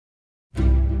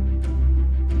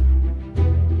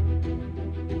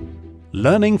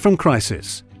Learning from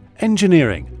Crisis,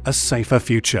 Engineering a Safer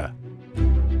Future.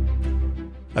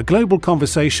 A global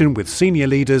conversation with senior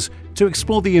leaders to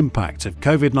explore the impact of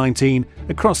COVID-19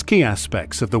 across key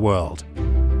aspects of the world.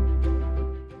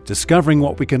 Discovering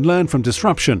what we can learn from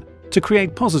disruption to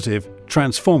create positive,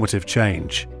 transformative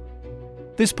change.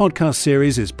 This podcast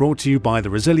series is brought to you by The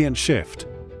Resilient Shift,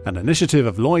 an initiative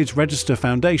of Lloyd's Register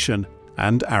Foundation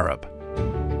and Arab.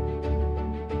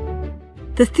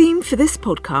 The theme for this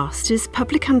podcast is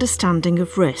public understanding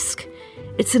of risk.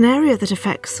 It's an area that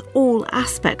affects all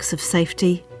aspects of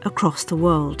safety across the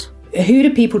world. Who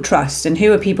do people trust and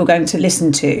who are people going to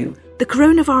listen to? The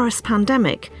coronavirus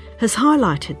pandemic has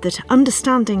highlighted that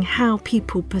understanding how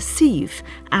people perceive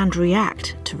and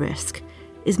react to risk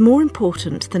is more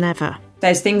important than ever.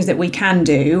 There's things that we can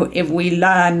do if we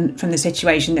learn from the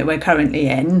situation that we're currently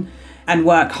in and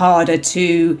work harder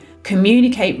to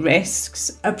communicate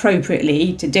risks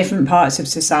appropriately to different parts of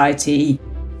society.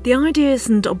 The ideas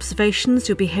and observations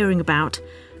you'll be hearing about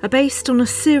are based on a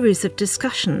series of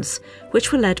discussions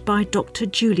which were led by Dr.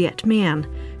 Juliette Meehan,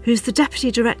 who's the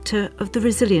Deputy Director of the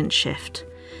Resilient Shift.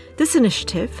 This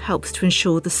initiative helps to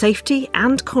ensure the safety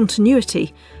and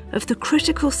continuity of the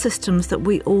critical systems that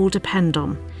we all depend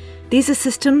on. These are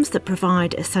systems that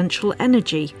provide essential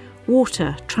energy,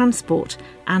 water, transport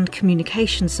and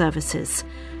communication services,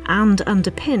 and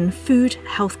underpin food,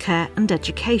 healthcare and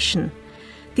education.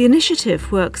 The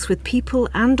initiative works with people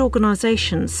and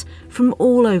organisations from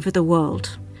all over the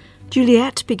world.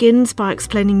 Juliette begins by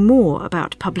explaining more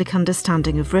about public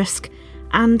understanding of risk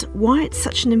and why it's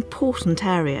such an important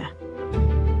area.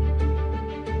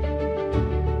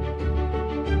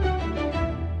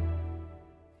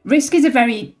 Risk is a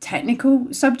very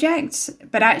technical subject,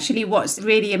 but actually what's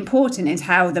really important is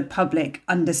how the public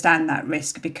understand that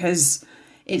risk, because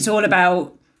it's all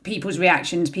about people's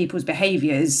reactions, people's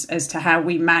behaviours as to how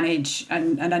we manage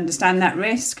and understand that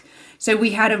risk. So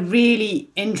we had a really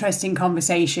interesting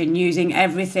conversation using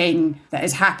everything that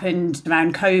has happened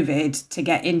around COVID to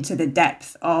get into the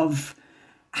depth of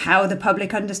how the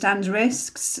public understands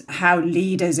risks, how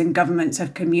leaders and governments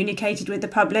have communicated with the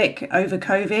public over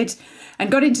COVID,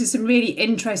 and got into some really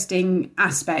interesting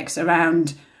aspects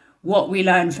around what we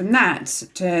learn from that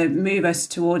to move us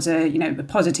towards a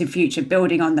positive future,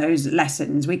 building on those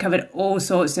lessons. We covered all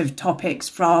sorts of topics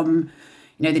from,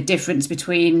 the difference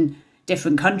between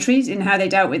different countries in how they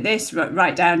dealt with this,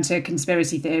 right down to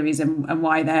conspiracy theories and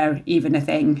why they're even a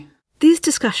thing. These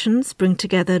discussions bring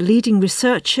together leading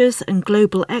researchers and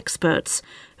global experts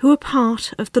who are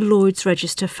part of the Lloyd's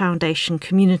Register Foundation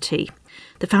community.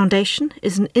 The Foundation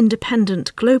is an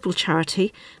independent global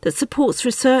charity that supports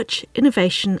research,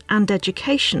 innovation and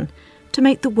education to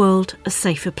make the world a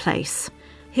safer place.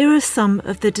 Here are some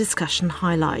of the discussion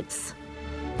highlights.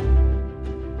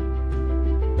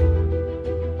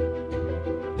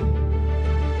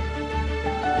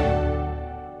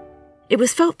 It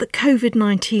was felt that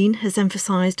COVID-19 has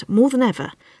emphasised more than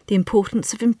ever the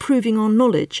importance of improving our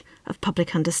knowledge of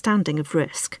public understanding of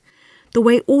risk. The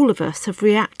way all of us have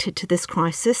reacted to this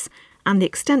crisis and the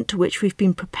extent to which we've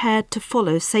been prepared to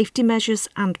follow safety measures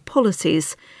and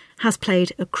policies has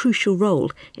played a crucial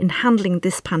role in handling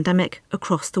this pandemic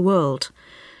across the world.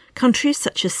 Countries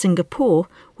such as Singapore,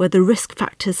 where the risk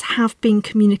factors have been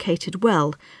communicated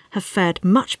well, have fared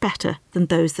much better than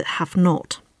those that have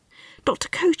not. Dr.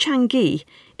 Ko Chang-gi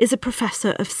is a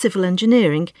Professor of Civil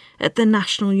Engineering at the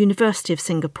National University of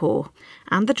Singapore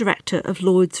and the Director of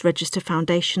Lloyd's Register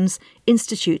Foundation's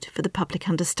Institute for the Public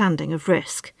Understanding of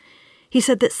Risk. He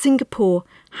said that Singapore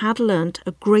had learnt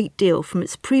a great deal from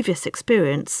its previous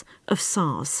experience of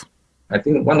SARS. I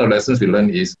think one of the lessons we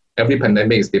learned is every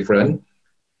pandemic is different.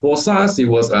 For SARS, it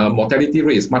was mortality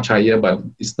rate is much higher, but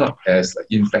it's not as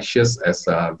infectious as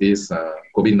this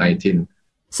COVID-19.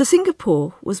 So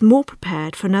Singapore was more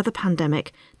prepared for another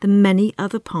pandemic than many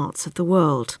other parts of the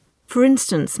world. For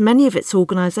instance, many of its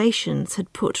organisations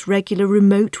had put regular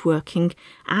remote working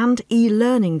and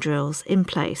e-learning drills in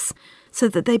place so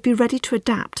that they'd be ready to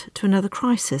adapt to another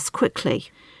crisis quickly.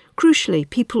 Crucially,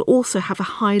 people also have a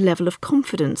high level of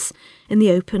confidence in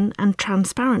the open and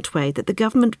transparent way that the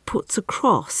government puts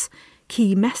across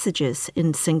key messages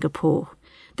in Singapore.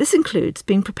 This includes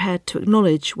being prepared to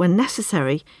acknowledge when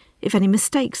necessary if any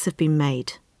mistakes have been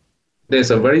made. There's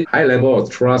a very high level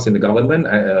of trust in the government,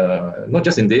 not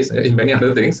just in this, in many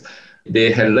other things.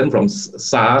 They had learned from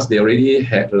SARS. They already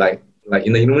had, like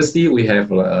in the university, we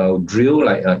have a drill,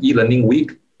 e-learning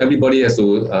week. Everybody has to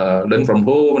learn from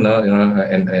home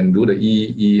and do the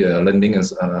e-learning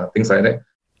and things like that.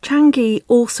 Chang-gi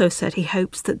also said he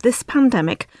hopes that this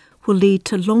pandemic will lead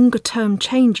to longer-term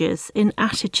changes in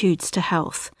attitudes to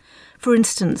health. For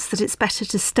instance, that it's better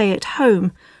to stay at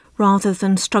home rather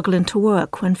than struggle into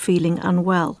work when feeling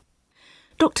unwell.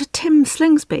 Dr. Tim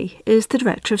Slingsby is the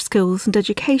Director of Skills and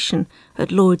Education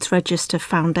at Lloyd's Register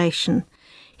Foundation.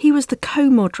 He was the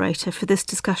co-moderator for this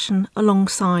discussion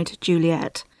alongside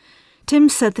Juliet. Tim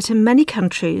said that in many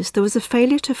countries there was a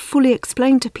failure to fully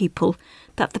explain to people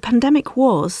that the pandemic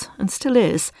was, and still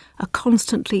is, a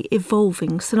constantly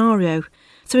evolving scenario.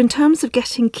 So in terms of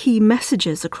getting key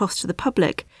messages across to the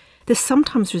public, this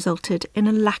sometimes resulted in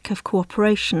a lack of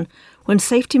cooperation when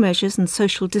safety measures and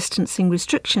social distancing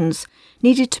restrictions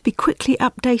needed to be quickly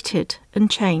updated and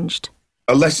changed.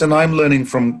 A lesson I'm learning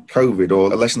from COVID,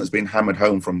 or a lesson that's been hammered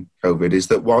home from COVID, is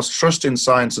that whilst trust in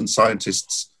science and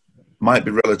scientists might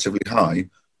be relatively high,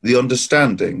 the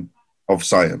understanding of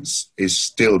science is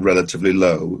still relatively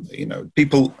low.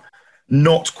 People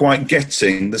not quite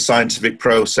getting the scientific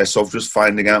process of just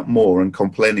finding out more and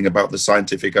complaining about the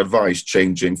scientific advice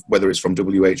changing, whether it's from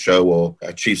WHO or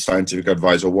a chief scientific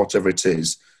advisor or whatever it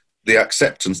is. The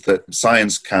acceptance that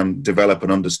science can develop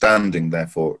and understanding,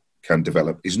 therefore, can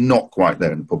develop is not quite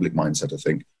there in the public mindset, I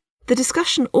think. The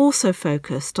discussion also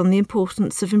focused on the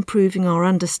importance of improving our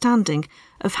understanding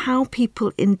of how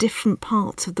people in different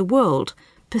parts of the world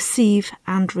perceive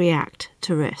and react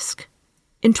to risk.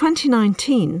 In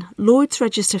 2019, Lloyd's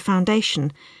Register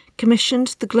Foundation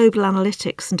commissioned the global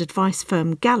analytics and advice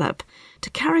firm Gallup to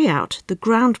carry out the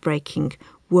groundbreaking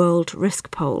World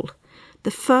Risk Poll, the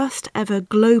first ever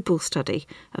global study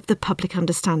of the public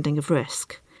understanding of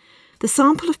risk. The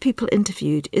sample of people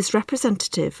interviewed is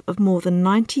representative of more than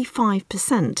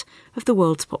 95% of the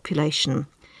world's population.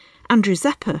 Andrew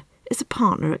Zepper is a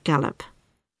partner at Gallup.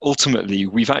 Ultimately,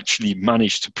 we've actually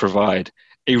managed to provide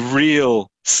a real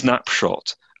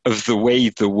snapshot of the way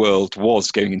the world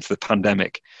was going into the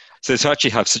pandemic. So to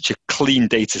actually have such a clean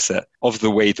data set of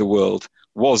the way the world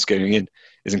was going in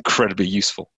is incredibly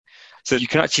useful. So you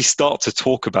can actually start to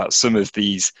talk about some of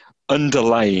these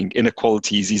underlying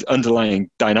inequalities, these underlying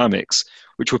dynamics,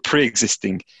 which were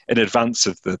pre-existing in advance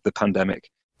of the pandemic.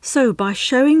 So by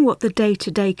showing what the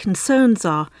day-to-day concerns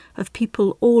are of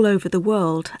people all over the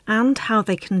world and how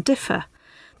they can differ,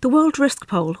 the World Risk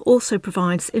Poll also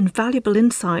provides invaluable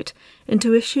insight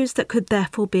into issues that could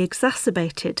therefore be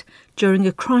exacerbated during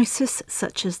a crisis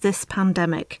such as this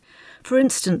pandemic. For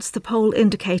instance, the poll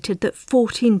indicated that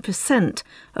 14%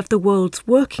 of the world's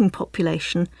working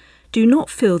population do not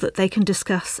feel that they can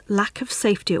discuss lack of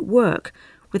safety at work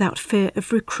without fear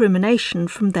of recrimination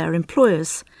from their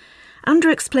employers.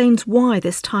 Andrew explains why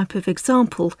this type of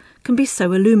example can be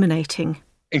so illuminating.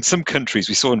 In some countries,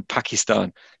 we saw in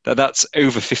Pakistan that's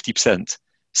over 50%.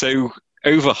 So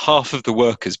over half of the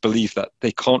workers believe that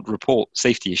they can't report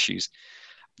safety issues.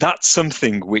 That's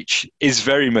something which is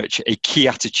very much a key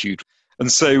attitude.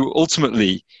 And so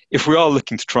ultimately, if we are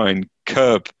looking to try and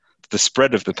curb the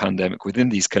spread of the pandemic within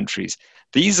these countries,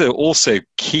 these are also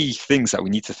key things that we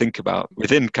need to think about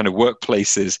within kind of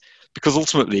workplaces, because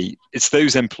ultimately it's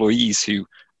those employees who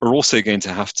are also going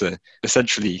to have to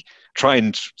essentially try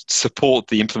and support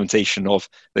the implementation of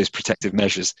those protective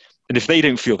measures. And if they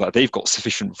don't feel that they've got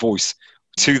sufficient voice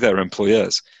to their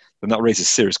employers, then that raises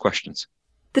serious questions.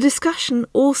 The discussion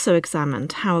also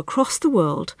examined how across the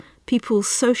world people's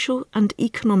social and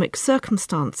economic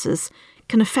circumstances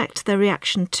can affect their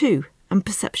reaction to and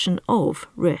perception of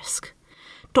risk.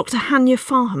 Dr. Hanya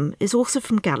Farham is also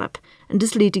from Gallup and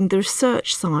is leading the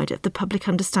research side of the Public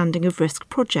Understanding of Risk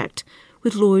project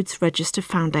with Lloyd's Register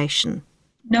Foundation.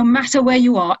 No matter where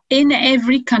you are, in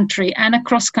every country and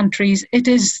across countries, it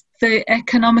is the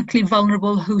economically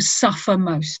vulnerable who suffer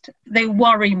most. They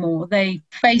worry more, they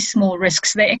face more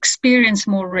risks, they experience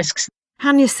more risks.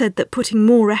 Hanya said that putting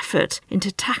more effort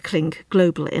into tackling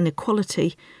global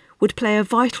inequality would play a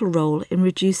vital role in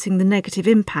reducing the negative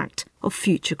impact of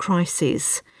future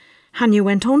crises. Hanya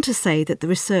went on to say that the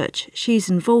research she's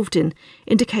involved in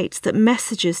indicates that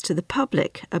messages to the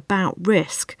public about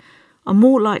risk are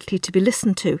more likely to be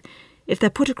listened to if they're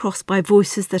put across by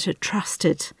voices that are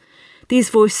trusted. These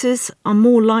voices are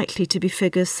more likely to be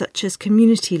figures such as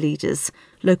community leaders,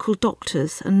 local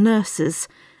doctors and nurses,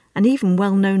 and even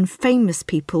well-known famous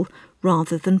people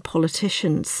rather than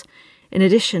politicians. In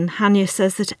addition, Hanya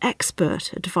says that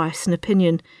expert advice and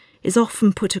opinion is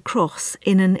often put across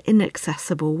in an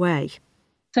inaccessible way.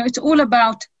 So it's all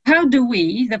about how do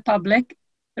we, the public,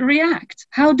 react?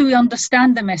 How do we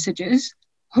understand the messages?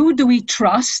 Who do we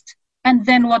trust? And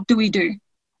then what do we do?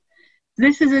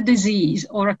 This is a disease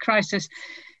or a crisis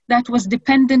that was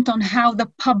dependent on how the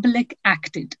public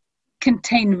acted.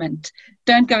 Containment,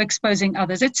 don't go exposing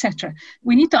others, etc.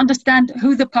 We need to understand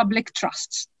who the public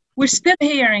trusts. We're still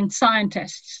hearing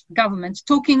scientists, governments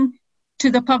talking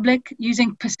to the public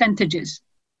using percentages.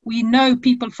 We know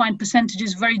people find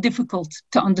percentages very difficult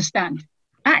to understand.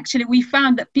 Actually, we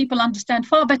found that people understand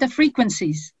far better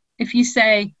frequencies if you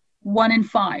say 1 in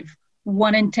 5,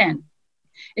 1 in 10.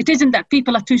 It isn't that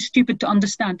people are too stupid to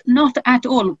understand. Not at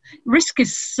all. Risk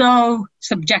is so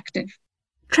subjective.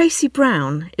 Tracy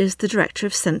Brown is the director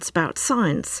of Sense About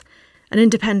Science, an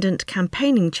independent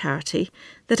campaigning charity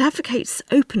that advocates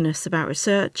openness about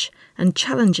research and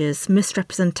challenges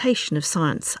misrepresentation of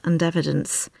science and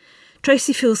evidence.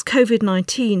 Tracy feels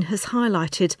COVID-19 has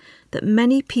highlighted that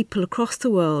many people across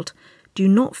the world do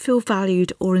not feel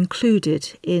valued or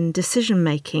included in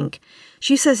decision-making.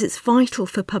 She says it's vital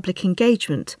for public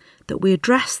engagement that we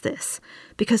address this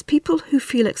because people who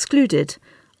feel excluded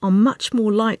are much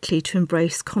more likely to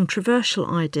embrace controversial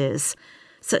ideas,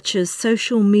 such as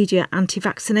social media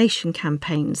anti-vaccination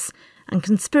campaigns and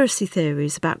conspiracy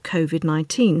theories about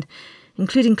COVID-19,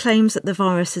 including claims that the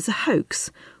virus is a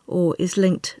hoax or is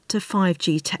linked to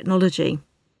 5G technology.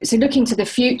 So looking to the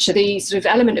future, the sort of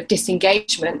element of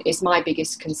disengagement is my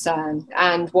biggest concern.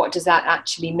 And what does that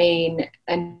actually mean?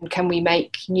 And can we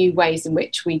make new ways in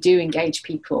which we do engage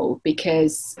people?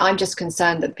 Because I'm just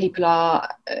concerned that people are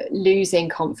losing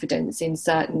confidence in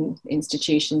certain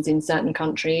institutions, in certain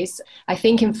countries. I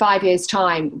think in 5 years'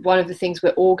 time, one of the things we're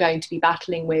all going to be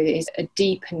battling with is a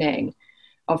deepening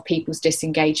of people's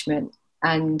disengagement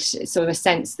and sort of a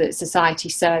sense that society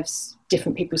serves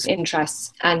different people's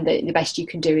interests and that the best you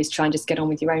can do is try and just get on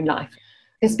with your own life.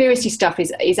 Conspiracy stuff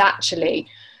is actually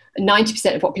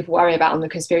 90% of what people worry about on the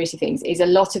conspiracy things. Is a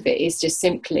lot of it is just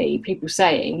simply people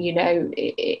saying,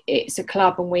 it's a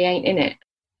club and we ain't in it.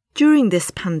 During this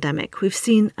pandemic, we've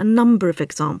seen a number of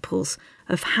examples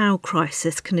of how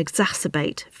crisis can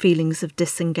exacerbate feelings of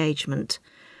disengagement.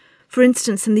 For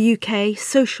instance, in the UK,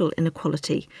 social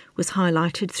inequality was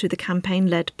highlighted through the campaign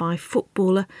led by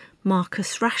footballer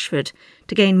Marcus Rashford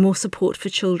to gain more support for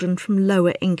children from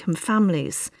lower income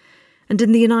families. And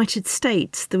in the United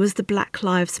States, there was the Black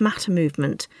Lives Matter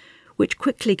movement, which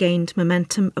quickly gained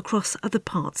momentum across other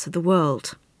parts of the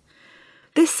world.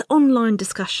 This online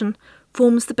discussion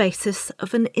forms the basis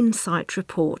of an insight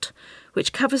report,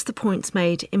 which covers the points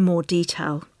made in more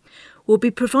detail. We'll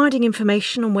be providing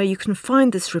information on where you can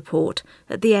find this report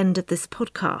at the end of this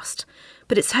podcast,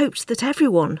 but it's hoped that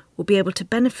everyone will be able to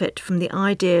benefit from the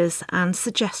ideas and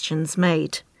suggestions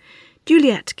made.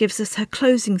 Juliet gives us her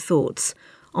closing thoughts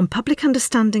on public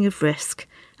understanding of risk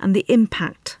and the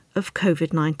impact of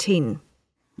COVID-19.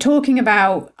 Talking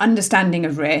about understanding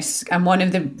of risk, and one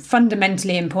of the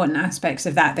fundamentally important aspects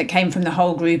of that came from the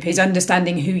whole group is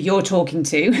understanding who you're talking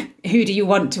to. Who do you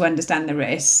want to understand the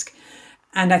risk?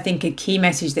 And I think a key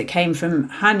message that came from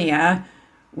Hania,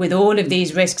 with all of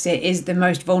these risks, it is the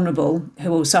most vulnerable who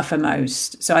will suffer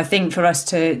most. So I think for us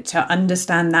to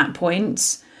understand that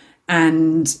point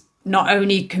and not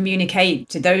only communicate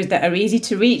to those that are easy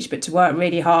to reach, but to work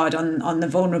really hard on the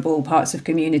vulnerable parts of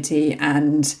community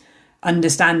and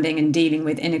understanding and dealing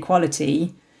with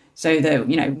inequality, so that,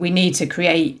 we need to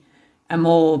create a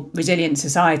more resilient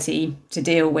society to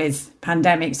deal with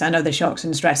pandemics and other shocks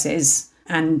and stresses.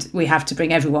 And we have to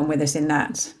bring everyone with us in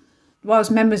that.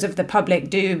 Whilst members of the public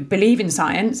do believe in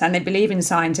science and they believe in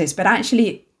scientists, but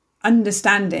actually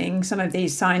understanding some of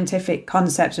these scientific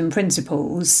concepts and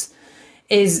principles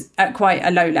is at quite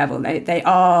a low level. They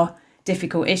are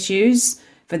difficult issues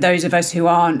for those of us who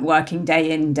aren't working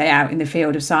day in, day out in the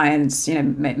field of science.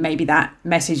 Maybe that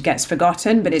message gets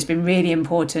forgotten, but it's been really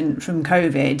important from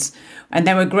COVID. And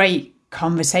there were great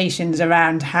conversations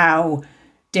around how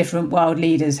different world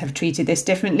leaders have treated this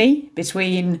differently,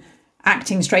 between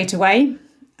acting straight away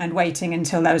and waiting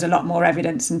until there was a lot more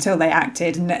evidence until they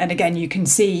acted. And again, you can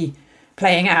see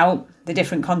playing out the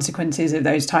different consequences of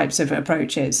those types of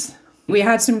approaches. We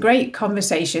had some great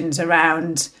conversations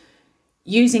around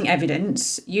using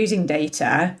evidence, using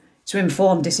data to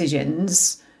inform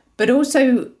decisions, but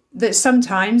also that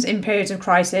sometimes in periods of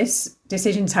crisis,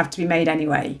 decisions have to be made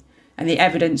anyway, and the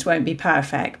evidence won't be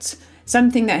perfect.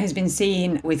 Something that has been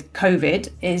seen with COVID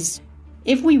is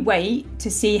if we wait to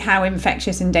see how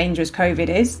infectious and dangerous COVID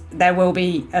is, there will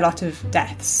be a lot of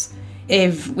deaths.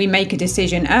 If we make a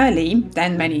decision early,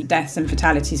 then many deaths and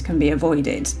fatalities can be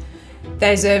avoided.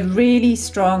 There's a really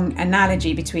strong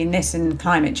analogy between this and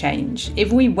climate change.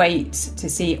 If we wait to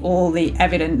see all the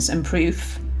evidence and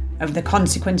proof of the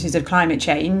consequences of climate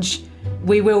change,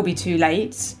 we will be too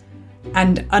late.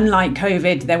 And unlike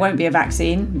COVID, there won't be a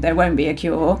vaccine, there won't be a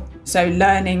cure. So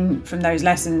learning from those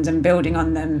lessons and building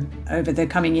on them over the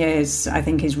coming years, I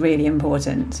think, is really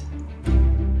important.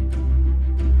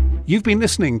 You've been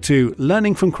listening to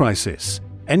Learning from Crisis,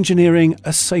 Engineering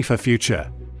a Safer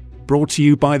Future. brought to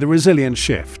you by the Resilience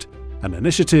Shift, an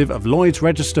initiative of Lloyd's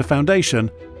Register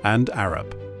Foundation and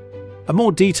Arup. A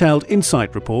more detailed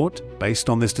insight report based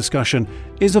on this discussion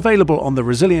is available on the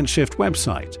Resilience Shift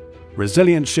website,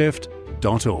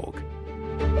 resilienceShift.org.